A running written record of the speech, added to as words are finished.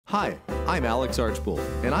Hi, I'm Alex Archbold,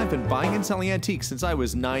 and I've been buying and selling antiques since I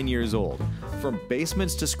was 9 years old. From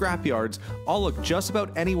basements to scrapyards, I'll look just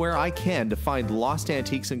about anywhere I can to find lost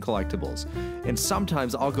antiques and collectibles. And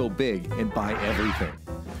sometimes I'll go big and buy everything.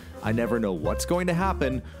 I never know what's going to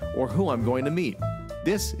happen or who I'm going to meet.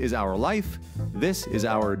 This is our life, this is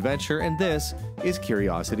our adventure, and this is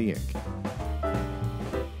Curiosity Inc.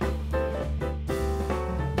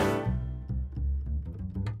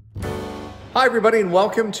 Hi everybody and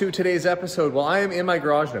welcome to today's episode. Well, I am in my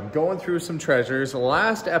garage and I'm going through some treasures.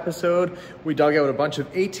 Last episode, we dug out a bunch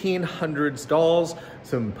of 1800s dolls,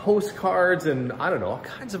 some postcards, and I don't know, all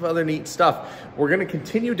kinds of other neat stuff. We're gonna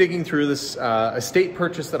continue digging through this estate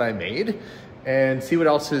purchase that I made and see what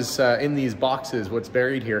else is in these boxes, what's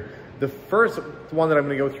buried here. The first one that I'm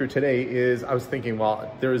gonna go through today is, I was thinking,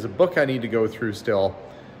 well, there is a book I need to go through still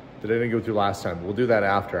that I didn't go through last time. We'll do that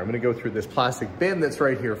after. I'm gonna go through this plastic bin that's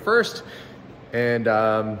right here first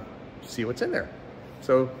and see what's in there.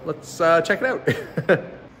 So let's check it out.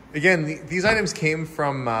 Again, these items came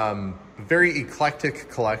from a very eclectic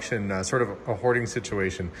collection, sort of a hoarding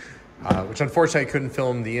situation, which unfortunately I couldn't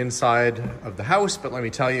film the inside of the house, but let me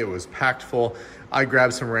tell you, it was packed full. I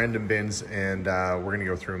grabbed some random bins and we're gonna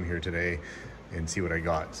go through them here today and see what I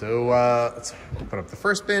got. So let's open up the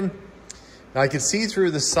first bin. Now I could see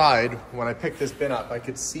through the side, when I picked this bin up, I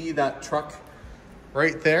could see that truck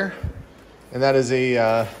right there. And that is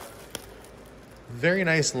a very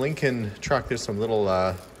nice Lincoln truck. There's some little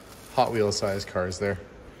Hot Wheels size cars there.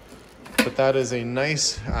 But that is a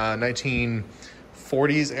nice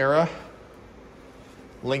 1940s era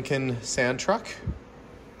Lincoln sand truck.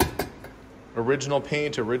 Original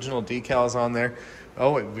paint, original decals on there.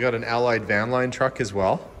 Oh, we got an Allied van line truck as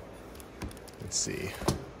well. Let's see.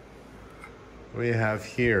 What do we have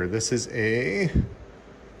here? This is a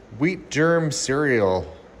wheat germ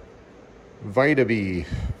cereal. Vita-Bee.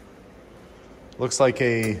 Looks like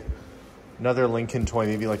another Lincoln toy,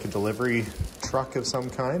 maybe like a delivery truck of some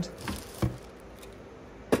kind.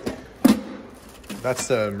 That's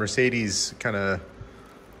the Mercedes kind of,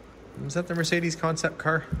 is that the Mercedes concept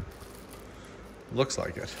car? Looks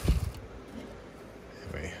like it.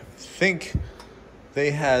 Anyway, I think they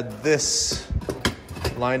had this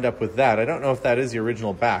lined up with that. I don't know if that is the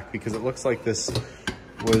original back because it looks like this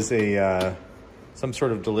was a some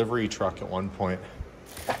sort of delivery truck at one point.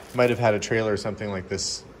 Might have had a trailer or something like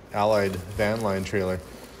this Allied van line trailer,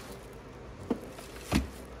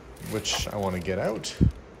 which I want to get out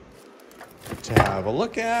to have a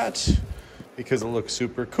look at because it looks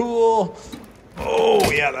super cool.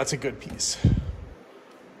 Oh yeah, that's a good piece.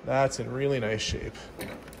 That's in really nice shape.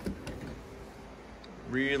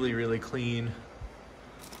 Really, really clean.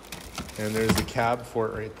 And there's the cab for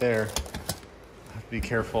it right there. I have to be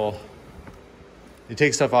careful. You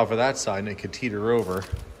take stuff off of that side and it could teeter over.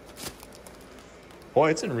 Boy,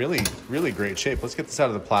 it's in really, really great shape. Let's get this out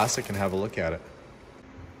of the plastic and have a look at it.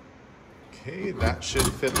 Okay, that should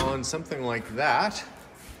fit on something like that.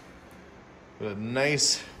 A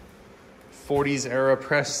nice 40s era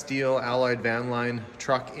pressed steel Allied van line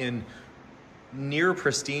truck in near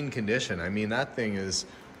pristine condition. I mean, that thing is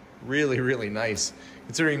really, really nice.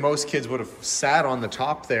 Considering most kids would have sat on the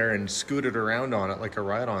top there and scooted around on it like a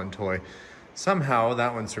ride-on toy. Somehow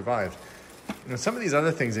that one survived. You know, some of these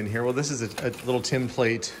other things in here, well, this is a little tin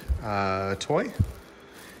plate toy.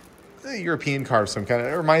 A European car of some kind. It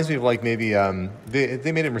reminds me of like maybe,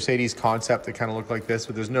 they made a Mercedes concept that kind of looked like this,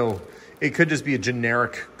 but there's no, it could just be a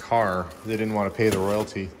generic car. They didn't want to pay the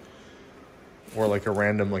royalty. Or like a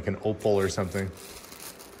random, like an Opel or something.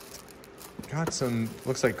 Got some,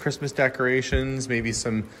 looks like Christmas decorations, maybe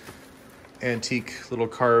some antique little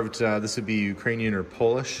carved, this would be Ukrainian or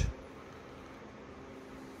Polish.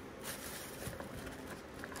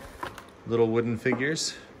 Little wooden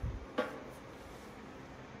figures.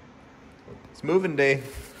 It's moving day.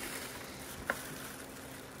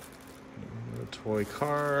 A toy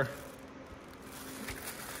car.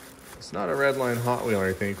 It's not a red line Hot Wheel or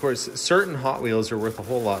anything. Of course, certain Hot Wheels are worth a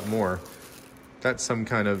whole lot more. That's some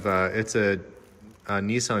kind of, it's a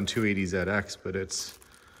Nissan 280ZX, but it's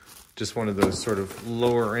just one of those sort of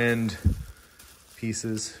lower end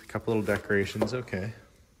pieces. A couple little decorations, okay.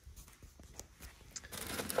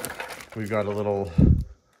 We've got a little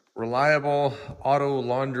reliable auto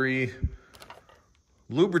laundry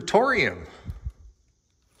lubritorium.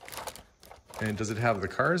 And does it have the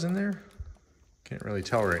cars in there? Can't really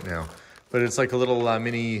tell right now. But it's like a little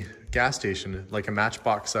mini gas station, like a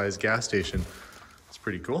matchbox size gas station. It's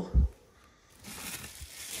pretty cool.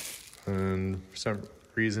 And for some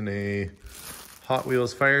reason a Hot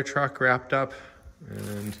Wheels fire truck wrapped up.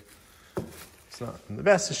 And it's not in the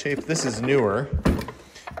best of shape. This is newer.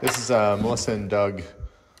 This is Melissa and Doug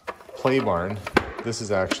play barn. This is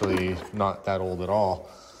actually not that old at all.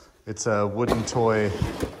 It's a wooden toy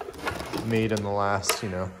made in the last,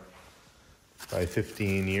 by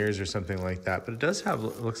 15 years or something like that. But it does have,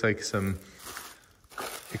 it looks like, some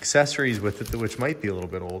accessories with it, which might be a little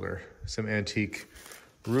bit older. Some antique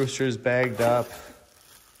roosters bagged up,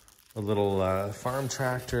 a little farm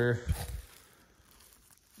tractor.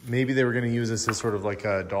 Maybe they were going to use this as sort of like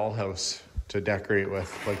a dollhouse to decorate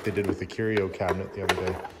with, like they did with the curio cabinet the other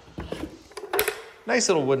day. Nice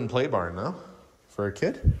little wooden play barn, though, for a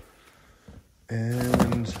kid.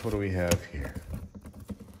 And what do we have here?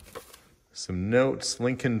 Some notes,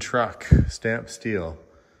 Lincoln truck, stamped steel,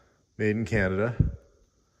 made in Canada.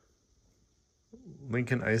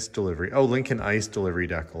 Lincoln ice delivery. Oh, Lincoln ice delivery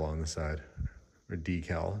deck along the side, or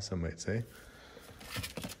decal, some might say.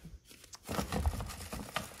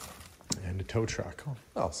 And a tow truck.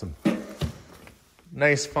 Oh, some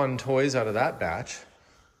nice fun toys out of that batch.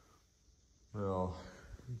 We'll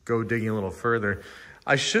go digging a little further.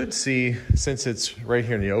 I should see, since it's right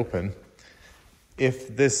here in the open,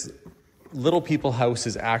 if this Little People house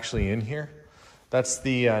is actually in here. That's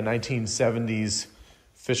the 1970s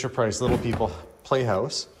Fisher-Price Little People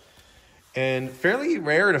Playhouse. And fairly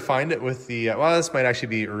rare to find it with the, well, this might actually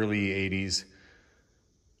be early 80s,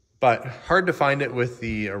 but hard to find it with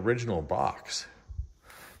the original box.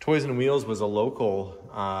 Toys and Wheels was a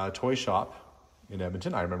local toy shop in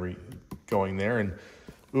Edmonton. I remember going there and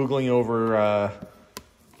oogling over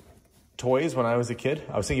toys when I was a kid.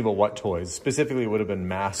 I was thinking about what toys. Specifically, it would have been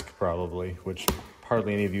Mask, probably, which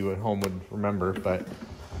hardly any of you at home would remember, but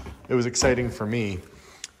it was exciting for me. I'm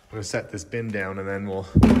going to set this bin down, and then we'll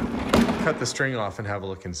cut the string off and have a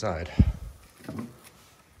look inside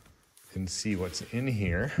and see what's in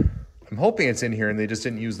here. I'm hoping it's in here and they just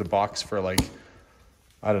didn't use the box for, like,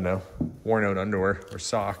 I don't know, worn out underwear or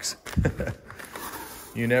socks.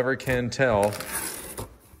 You never can tell.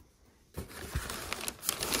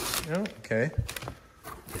 Oh, okay.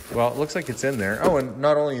 Well, it looks like it's in there. Oh, and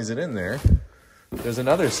not only is it in there, there's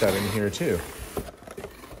another set in here too.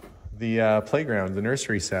 The playground, the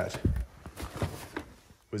nursery set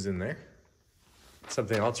was in there.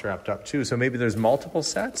 Something else wrapped up too. So maybe there's multiple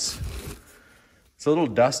sets. It's a little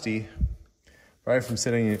dusty. Probably from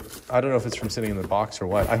sitting, I don't know if it's from sitting in the box or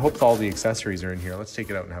what. I hope all the accessories are in here. Let's take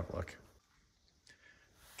it out and have a look.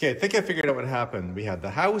 Okay, I think I figured out what happened. We had the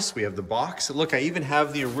house, we have the box. Look, I even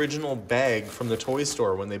have the original bag from the toy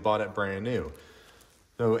store when they bought it brand new.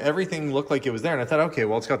 So everything looked like it was there, and I thought, okay,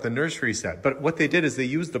 well, it's got the nursery set. But what they did is they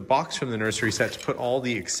used the box from the nursery set to put all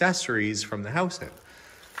the accessories from the house in.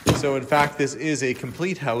 So in fact, this is a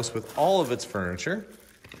complete house with all of its furniture,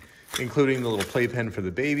 including the little playpen for the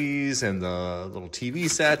babies and the little TV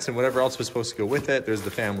sets and whatever else was supposed to go with it. There's the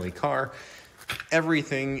family car.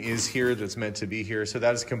 Everything is here that's meant to be here. So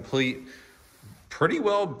that is complete, pretty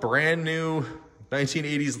well brand new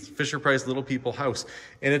 1980s Fisher-Price Little People house.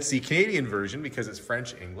 And it's the Canadian version because it's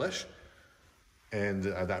French English. And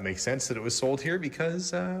that makes sense that it was sold here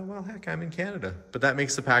because, well, heck, I'm in Canada. But that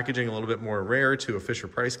makes the packaging a little bit more rare to a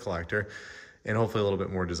Fisher-Price collector and hopefully a little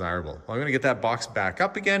bit more desirable. Well, I'm going to get that box back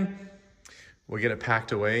up again. We'll get it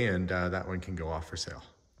packed away and that one can go off for sale.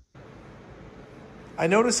 I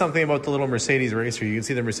noticed something about the little Mercedes racer. You can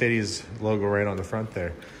see the Mercedes logo right on the front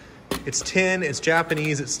there. It's tin, it's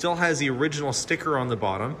Japanese, it still has the original sticker on the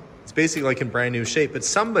bottom. It's basically like in brand new shape, but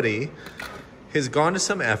somebody has gone to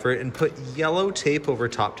some effort and put yellow tape over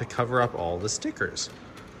top to cover up all the stickers.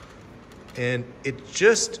 And it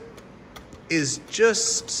just is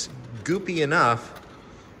just goopy enough.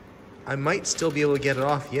 I might still be able to get it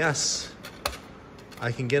off. Yes,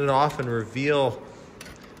 I can get it off and reveal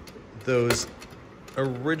those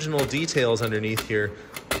original details underneath here.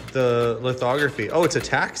 The lithography. Oh, it's a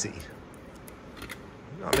taxi.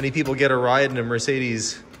 Not many people get a ride in a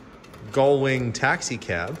Mercedes gull-wing taxi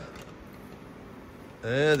cab.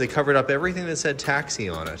 They covered up everything that said taxi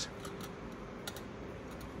on it.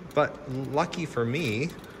 But lucky for me,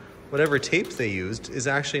 whatever tape they used is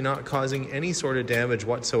actually not causing any sort of damage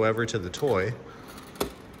whatsoever to the toy.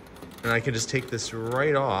 And I can just take this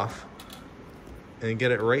right off and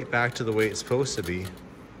get it right back to the way it's supposed to be.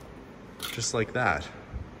 Just like that.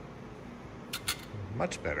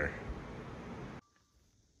 Much better.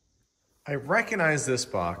 I recognize this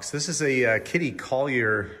box. This is a Kitty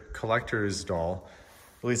Collier collector's doll.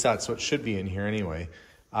 At least that's what should be in here anyway.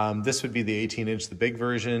 This would be the 18-inch, the big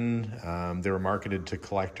version. They were marketed to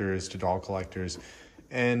collectors, to doll collectors.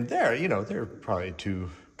 And they're, you know, they're probably a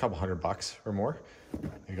couple $100 or more.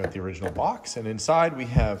 You got the original box. And inside we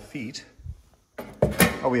have feet.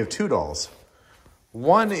 Oh, we have two dolls.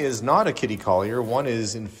 One is not a Kitty Collier. One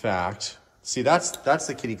is, in fact, see, that's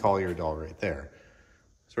the Kitty Collier doll right there.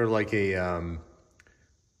 Sort of like a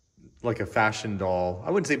fashion doll.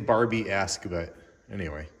 I wouldn't say Barbie-esque, but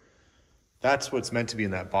anyway. That's what's meant to be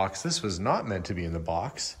in that box. This was not meant to be in the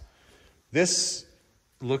box. This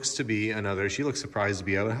looks to be another, she looks surprised to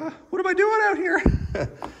be out. Huh, what am I doing out here?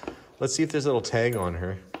 Let's see if there's a little tag on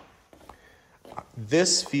her.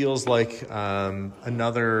 This feels like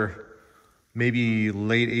another maybe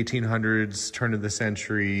late 1800s, turn of the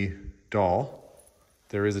century doll.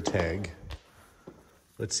 There is a tag.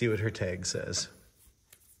 Let's see what her tag says.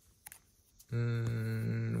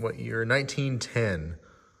 What year? 1910.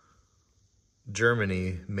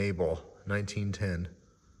 Germany, Mabel, 1910.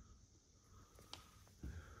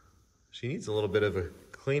 She needs a little bit of a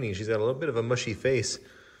cleaning. She's got a little bit of a mushy face,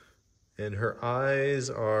 and her eyes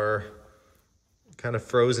are kind of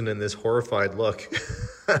frozen in this horrified look.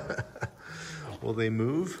 Will they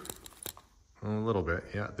move? A little bit,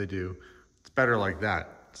 yeah, they do. It's better like that.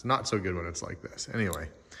 It's not so good when it's like this. Anyway,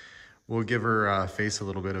 we'll give her face a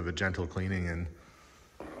little bit of a gentle cleaning and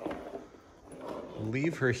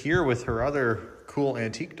leave her here with her other cool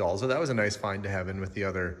antique dolls. So that was a nice find to have in with the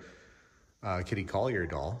other Kitty Collier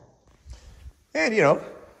doll. And, you know,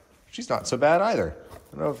 she's not so bad either.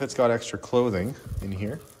 I don't know if it's got extra clothing in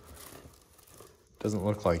here. Doesn't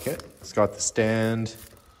look like it. It's got the stand,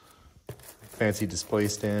 fancy display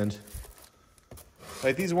stand.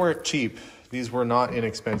 Like, these weren't cheap. These were not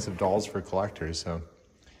inexpensive dolls for collectors, so.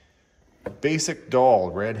 Basic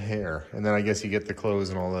doll, red hair. And then I guess you get the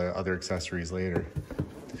clothes and all the other accessories later.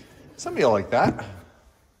 Somebody will like that.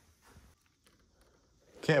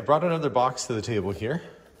 Okay, I brought another box to the table here.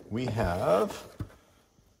 We have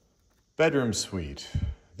bedroom suite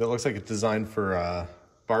that looks like it's designed for a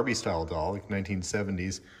Barbie style doll, like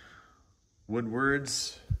 1970s.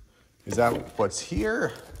 Woodwards, is that what's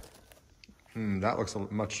here? That looks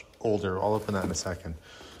much older. I'll open that in a second.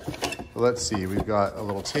 But let's see, we've got a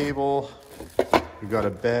little table, we've got a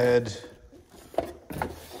bed,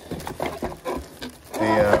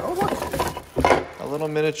 oh look, a little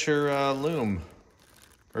miniature loom,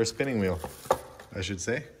 or a spinning wheel, I should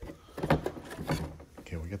say.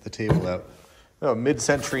 Okay, we'll get the table out. Oh,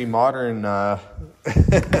 mid-century modern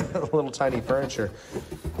little tiny furniture.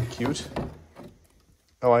 Cute.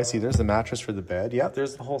 Oh, I see, there's the mattress for the bed. Yeah,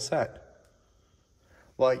 there's the whole set.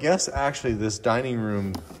 Well, I guess actually these dining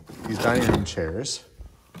room chairs,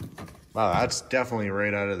 wow, that's definitely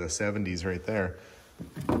right out of the 70s right there.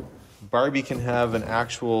 Barbie can have an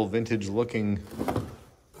actual vintage looking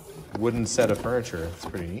wooden set of furniture. It's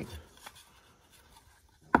pretty neat.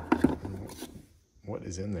 What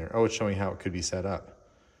is in there? Oh, it's showing how it could be set up.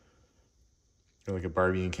 Got like a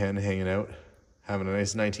Barbie and Ken hanging out, having a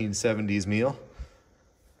nice 1970s meal.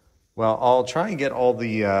 Well, I'll try and get all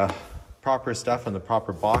the proper stuff in the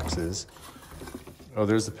proper boxes. Oh,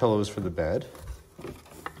 there's the pillows for the bed.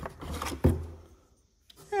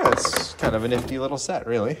 Yeah, it's kind of a nifty little set,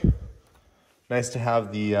 really. Nice to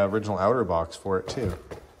have the original outer box for it, too.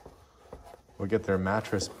 We'll get their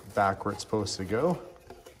mattress back where it's supposed to go.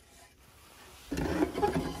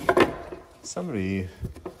 Somebody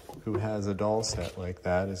who has a doll set like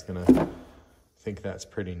that is gonna think that's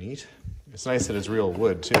pretty neat. It's nice that it's real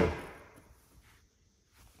wood, too.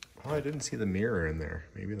 Oh, I didn't see the mirror in there.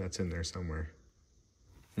 Maybe that's in there somewhere.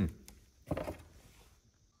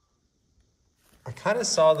 I kind of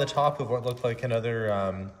saw the top of what looked like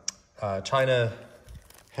another China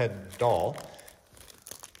head doll,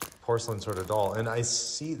 porcelain sort of doll, and I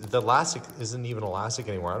see the elastic isn't even elastic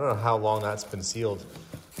anymore. I don't know how long that's been sealed,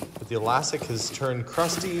 but the elastic has turned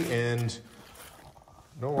crusty and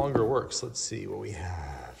no longer works. Let's see what we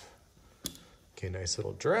have. Okay, nice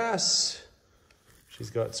little dress. She's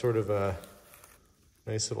got sort of a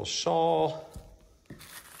nice little shawl,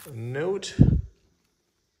 a note.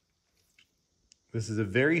 This is a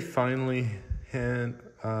very finely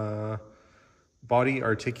body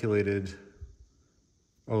articulated,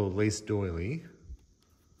 lace doily.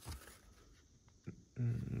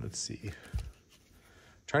 Let's see.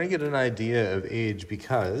 Trying to get an idea of age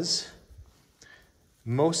because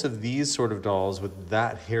most of these sort of dolls with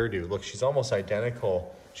that hairdo, look, she's almost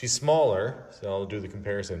identical. She's smaller, so I'll do the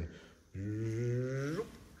comparison.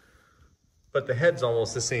 But the head's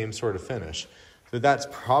almost the same sort of finish. So that's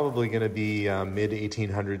probably going to be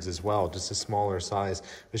mid-1800s as well, just a smaller size.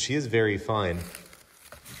 But she is very fine.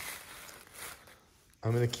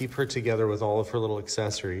 I'm going to keep her together with all of her little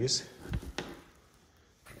accessories.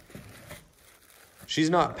 She's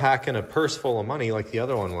not packing a purse full of money like the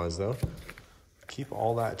other one was, though. Keep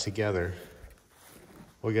all that together.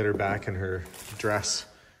 We'll get her back in her dress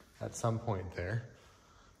at some point there.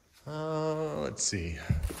 Let's see.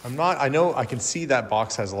 I know I can see that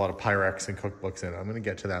box has a lot of Pyrex and cookbooks in it. I'm going to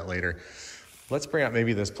get to that later. Let's bring out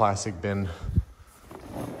maybe this plastic bin.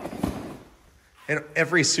 And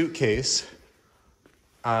every suitcase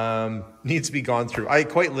needs to be gone through. I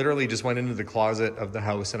quite literally just went into the closet of the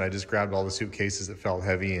house and I just grabbed all the suitcases that felt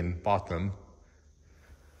heavy and bought them.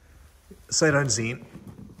 Sight unseen.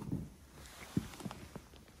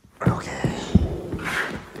 Okay.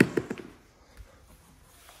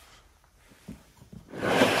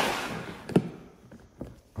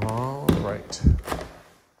 All right.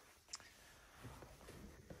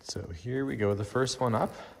 So here we go. The first one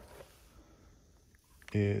up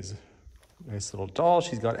is a nice little doll.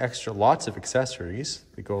 She's got lots of accessories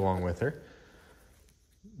that go along with her.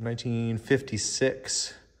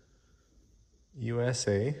 1956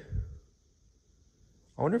 USA.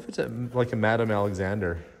 I wonder if it's like a Madame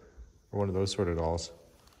Alexander or one of those sort of dolls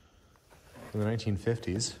from the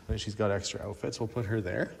 1950s. And she's got extra outfits. We'll put her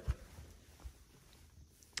there.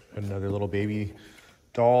 Another little baby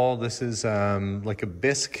doll. This is like a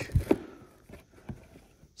bisque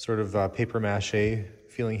sort of paper mache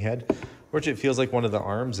feeling head. Which it feels like one of the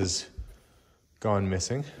arms is gone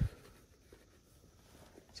missing.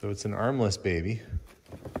 So it's an armless baby.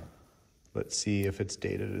 Let's see if it's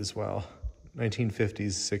dated as well. 1950s,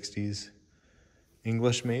 60s.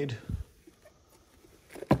 English made.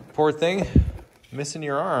 Poor thing, missing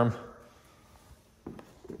your arm.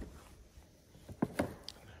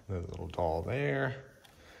 Another little doll there.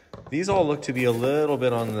 These all look to be a little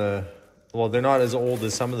bit on the, well, they're not as old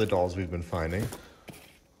as some of the dolls we've been finding.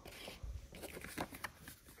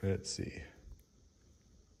 Let's see.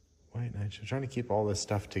 White night. I'm trying to keep all this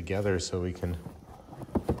stuff together so we can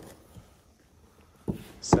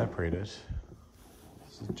separate it.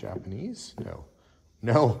 This is Japanese? No.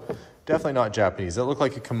 No, definitely not Japanese. It looked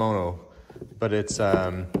like a kimono, but it's like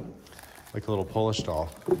a little Polish doll.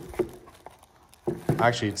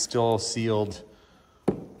 Actually, it's still sealed,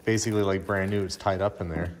 basically like brand new. It's tied up in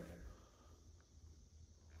there.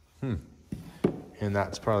 And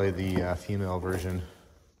that's probably the female version.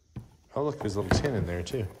 Oh, look, there's a little tin in there,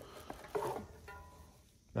 too.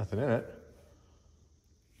 Nothing in it.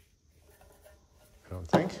 I don't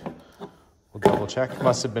think. We'll double check.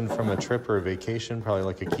 Must have been from a trip or a vacation, probably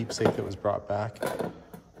like a keepsake that was brought back.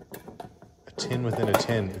 A tin within a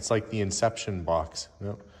tin. It's like the Inception box.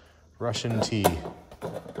 Nope. Russian tea.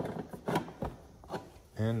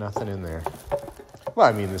 And nothing in there. Well,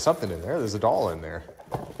 I mean, there's something in there. There's a doll in there.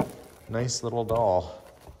 Nice little doll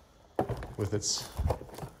with its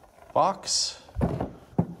box.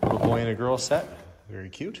 Little boy and a girl set. Very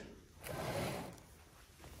cute.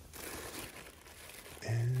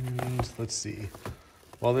 And let's see.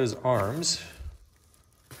 Well, there's arms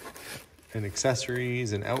and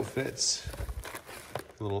accessories and outfits.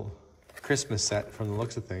 A little Christmas set from the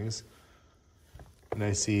looks of things. And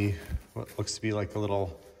I see what looks to be like a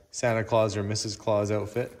little Santa Claus or Mrs. Claus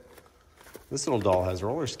outfit. This little doll has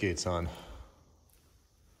roller skates on.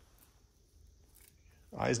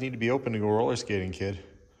 Eyes need to be open to go roller skating, kid.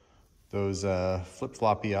 Those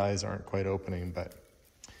flip-floppy eyes aren't quite opening, but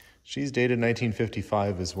she's dated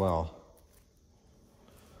 1955 as well.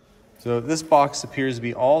 So this box appears to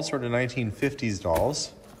be all sort of 1950s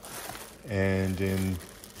dolls and in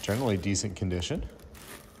generally decent condition,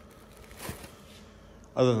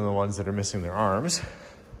 other than the ones that are missing their arms.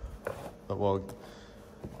 But we'll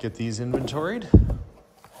get these inventoried.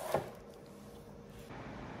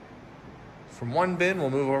 From one bin,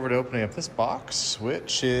 we'll move over to opening up this box,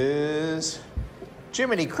 which is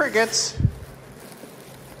Jiminy Crickets.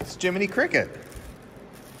 It's Jiminy Cricket.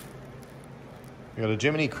 We got a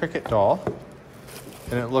Jiminy Cricket doll,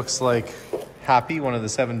 and it looks like Happy, one of the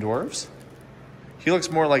 7 dwarves. He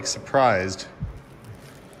looks more like surprised.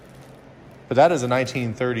 But that is a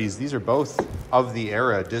 1930s. These are both of the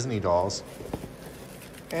era Disney dolls.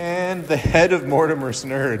 And the head of Mortimer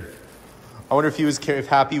Snurd. I wonder if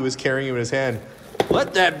Happy was carrying him in his hand.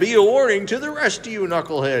 Let that be a warning to the rest of you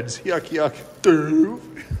knuckleheads. Yuck, yuck.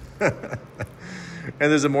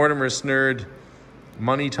 And there's a Mortimer Snurd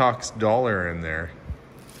Money Talks dollar in there.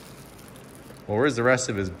 Well, where's the rest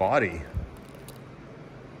of his body?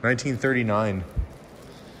 1939.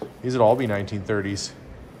 These would all be 1930s.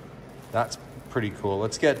 That's pretty cool.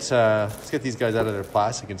 Let's get these guys out of their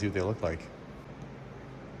plastic and see what they look like.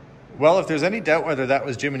 Well, if there's any doubt whether that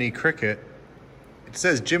was Jiminy Cricket, it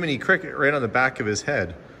says Jiminy Cricket right on the back of his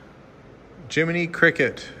head. Jiminy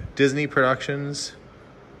Cricket, Disney Productions,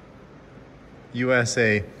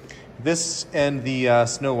 USA. This and the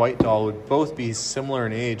Snow White doll would both be similar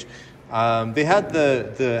in age. They had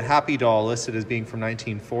the Happy doll listed as being from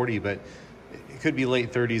 1940, but could be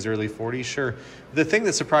late 30s, early 40s, sure. The thing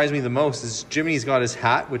that surprised me the most is Jiminy's got his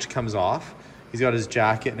hat, which comes off. He's got his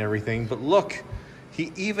jacket and everything, but look,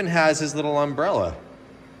 he even has his little umbrella.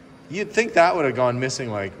 You'd think that would have gone missing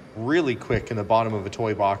like really quick in the bottom of a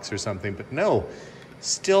toy box or something, but no,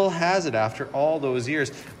 still has it after all those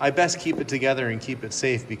years. I best keep it together and keep it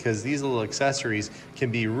safe because these little accessories can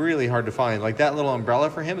be really hard to find. Like that little umbrella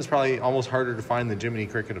for him is probably almost harder to find than Jiminy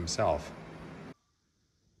Cricket himself.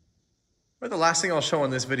 But the last thing I'll show on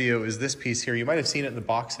this video is this piece here. You might have seen it in the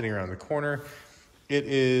box sitting around the corner. It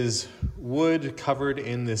is wood covered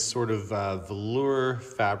in this sort of velour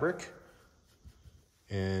fabric.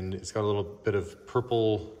 And it's got a little bit of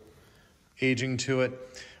purple aging to it.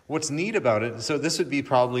 What's neat about it, so this would be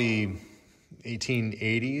probably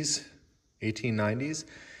 1880s, 1890s,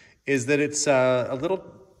 is that it's a little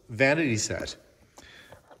vanity set.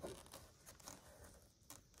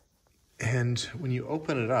 And when you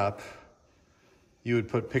open it up, you would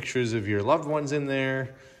put pictures of your loved ones in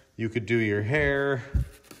there. You could do your hair,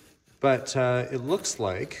 but it looks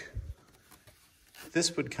like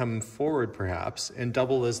this would come forward perhaps and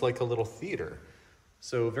double as like a little theater.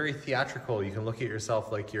 So very theatrical. You can look at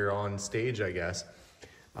yourself like you're on stage, I guess.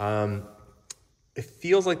 It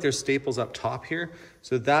feels like there's staples up top here.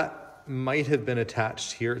 So that might have been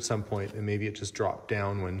attached here at some point and maybe it just dropped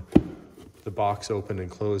down when the box opened and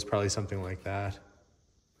closed, probably something like that.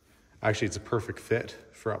 Actually, it's a perfect fit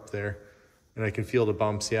for up there. And I can feel the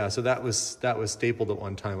bumps, yeah. So that was stapled at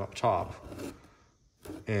one time up top.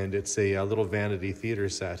 And it's a little vanity theater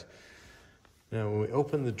set. Now, when we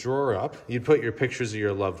open the drawer up, you'd put your pictures of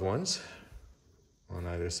your loved ones on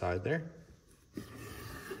either side there.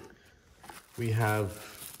 We have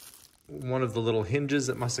one of the little hinges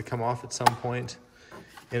that must have come off at some point.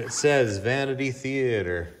 And it says Vanity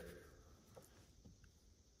Theater.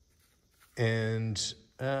 And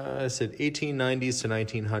I said 1890s to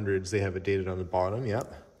 1900s. They have it dated on the bottom,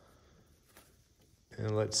 yep.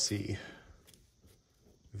 And let's see.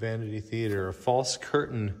 Vanity Theater. A false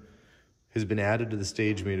curtain has been added to the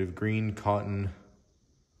stage made of green cotton.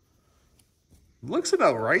 Looks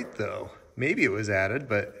about right, though. Maybe it was added,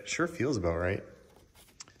 but it sure feels about right.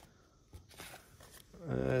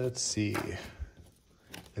 Let's see.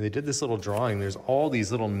 And they did this little drawing. There's all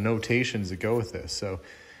these little notations that go with this. So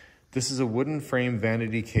this is a wooden frame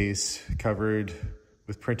vanity case covered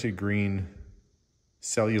with printed green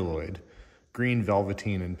celluloid, green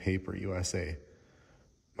velveteen and paper, USA.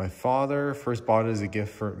 My father first bought it as a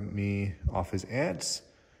gift for me off his aunts,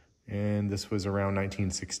 and this was around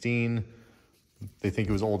 1916. They think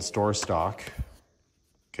it was old store stock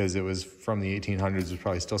because it was from the 1800s. It was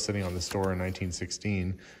probably still sitting on the store in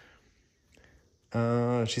 1916.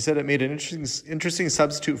 She said it made an interesting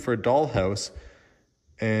substitute for a dollhouse,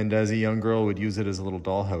 and as a young girl would use it as a little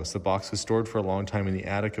dollhouse. The box was stored for a long time in the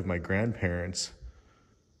attic of my grandparents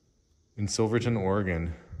in Silverton,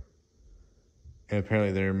 Oregon. And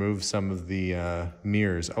apparently they removed some of the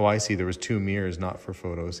mirrors. Oh, I see. There was 2 mirrors, not for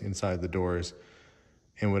photos, inside the doors.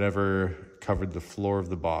 And whatever covered the floor of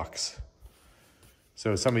the box.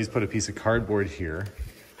 So somebody's put a piece of cardboard here.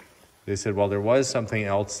 They said, well, there was something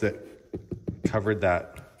else that covered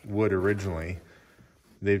that wood originally.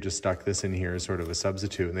 They've just stuck this in here as sort of a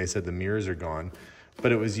substitute. And they said the mirrors are gone.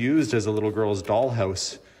 But it was used as a little girl's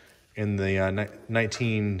dollhouse in the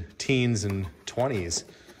 19 teens and 20s.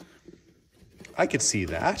 I could see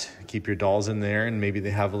that. Keep your dolls in there and maybe they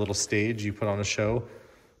have a little stage you put on a show,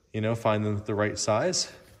 you know, find them the right size.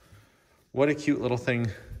 What a cute little thing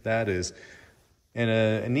that is. And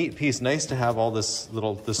a neat piece. Nice to have all this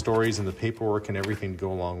the stories and the paperwork and everything to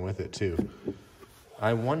go along with it too.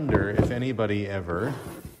 I wonder if anybody ever,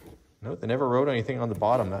 no, they never wrote anything on the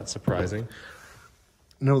bottom. That's surprising.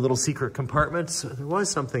 No little secret compartments. There was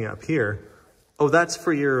something up here. Oh, that's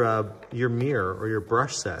for your mirror or your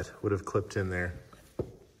brush set would have clipped in there.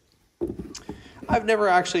 I've never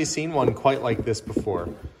actually seen one quite like this before.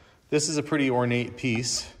 This is a pretty ornate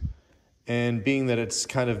piece. And being that it's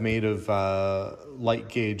kind of made of light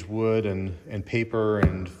gauge wood and paper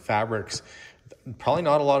and fabrics, probably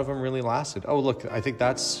not a lot of them really lasted. Oh, look, I think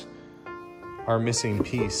that's our missing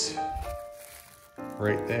piece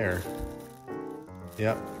right there.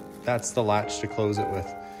 Yep, that's the latch to close it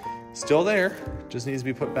with. Still there, just needs to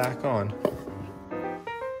be put back on.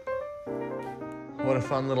 What a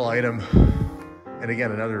fun little item. And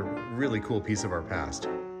again, another really cool piece of our past.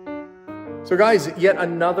 So guys, yet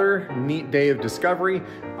another neat day of discovery.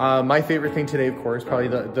 My favorite thing today, of course, probably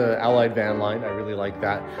the Allied van line. I really like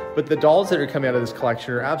that. But the dolls that are coming out of this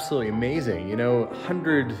collection are absolutely amazing. You know,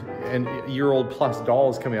 100-year-old plus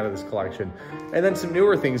dolls coming out of this collection. And then some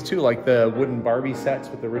newer things too, like the wooden Barbie sets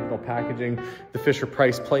with the original packaging, the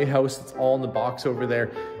Fisher-Price Playhouse, it's all in the box over there.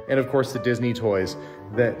 And of course the Disney toys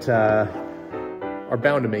that are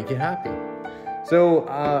bound to make you happy. So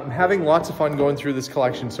I'm having lots of fun going through this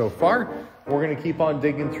collection so far. We're going to keep on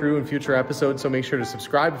digging through in future episodes, so make sure to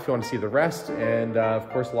subscribe if you want to see the rest. And of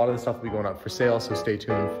course, a lot of the stuff will be going up for sale, so stay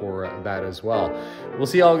tuned for that as well. We'll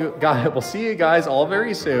see you guys all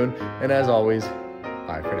very soon. And as always,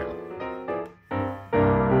 bye for now.